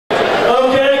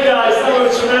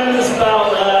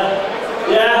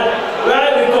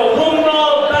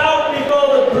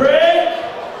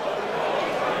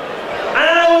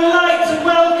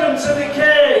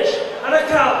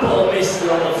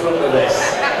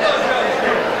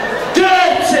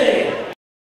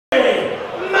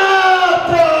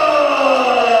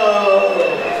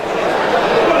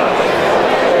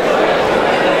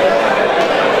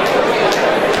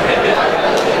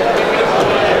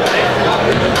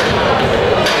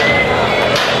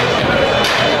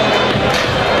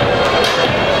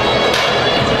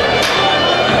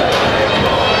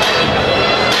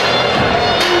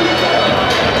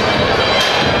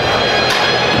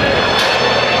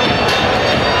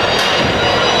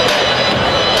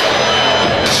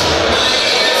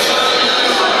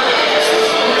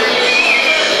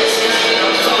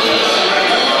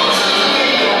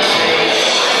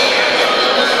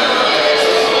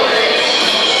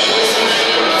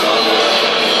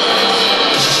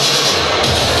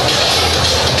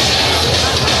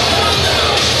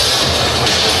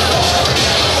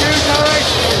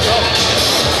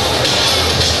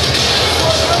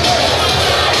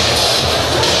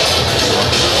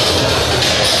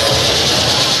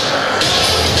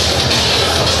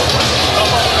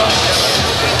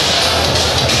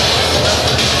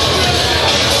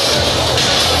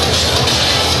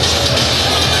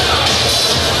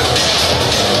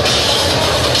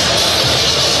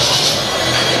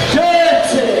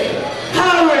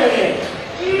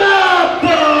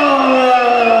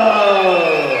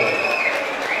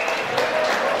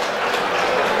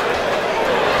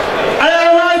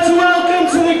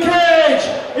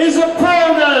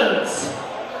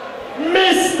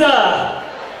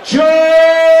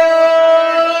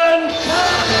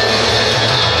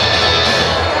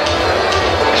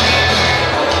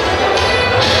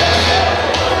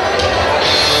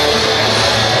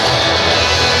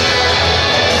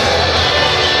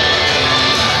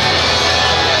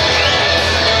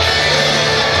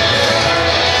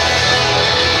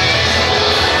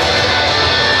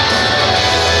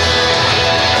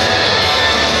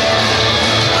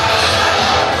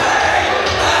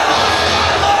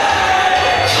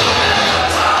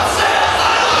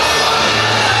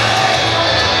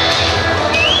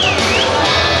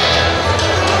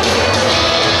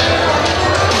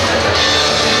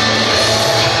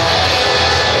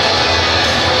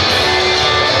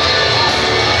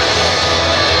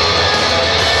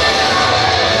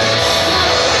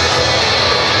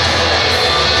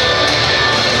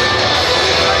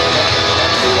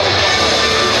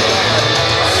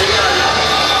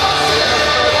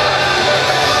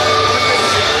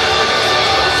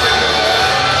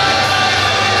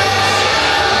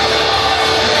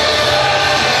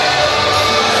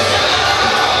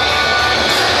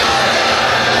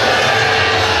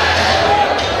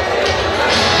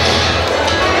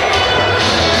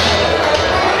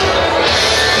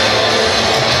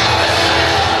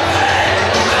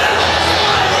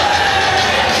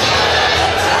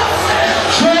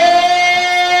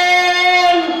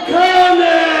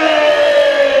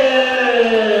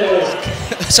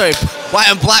Sorry, white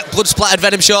and black blood splattered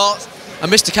Venom shorts,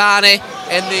 and Mr. Carney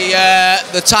in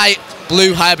the tight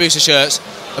blue Hayabusa shirts.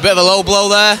 A bit of a low blow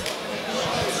there.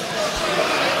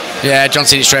 Yeah, John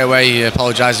seen it straight away. He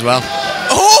apologised as well.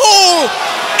 Oh!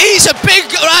 He's a big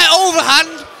right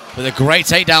overhand. With a great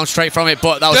takedown straight from it,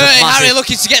 but that was Dirty a massive... Harry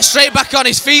looking to get straight back on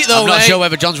his feet though, I'm not mate. sure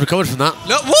whether John's recovered from that.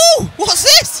 No, whoa! What's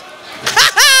this?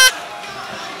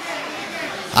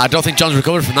 I don't think John's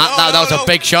recovered from that. That was a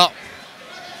big shot.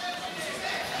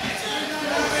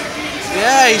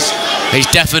 Yeah, he's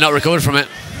definitely not recovered from it.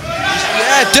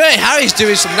 Yeah, Dirty Harry's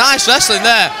doing some nice wrestling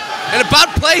there. In a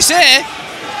bad place here.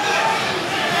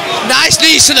 Nice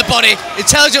knees to the body.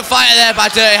 Intelligent fighter there by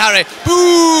Dirty Harry.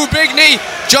 Boo, big knee.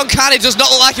 John Carney does not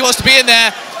look like he wants to be in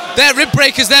there. They're rib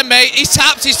breakers then, mate. He's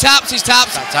tapped, he's tapped, he's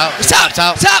tapped. Tapped out. He's tapped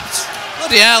out. Tapped.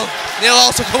 Bloody hell. Neil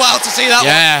also come out to see that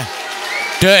one. Yeah.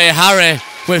 Dirty Harry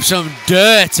with some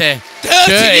dirty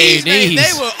knees. knees. Mate.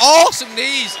 They were awesome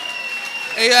knees.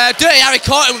 Dirty Harry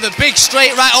caught him with a big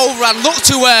straight right overhand. Looked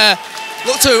to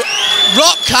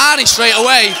rock Carney straight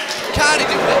away. Carney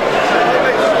did it.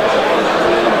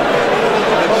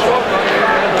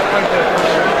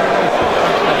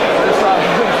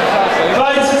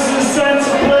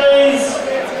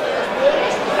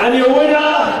 And your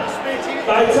winner,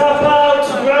 by tap out,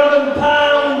 ground and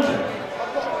pound,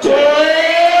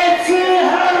 Dirty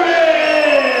Harry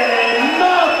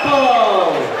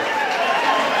Marple.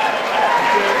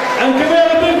 And can we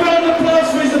have a big round of applause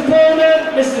for his opponent,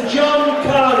 Mr. John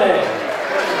Carney.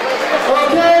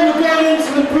 Okay, we're going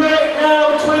into the break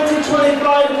now,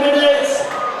 20-25 minutes.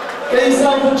 Get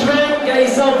yourself a drink, get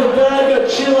yourself a burger,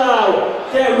 chill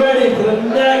out. Get ready for the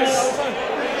next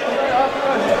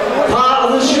part.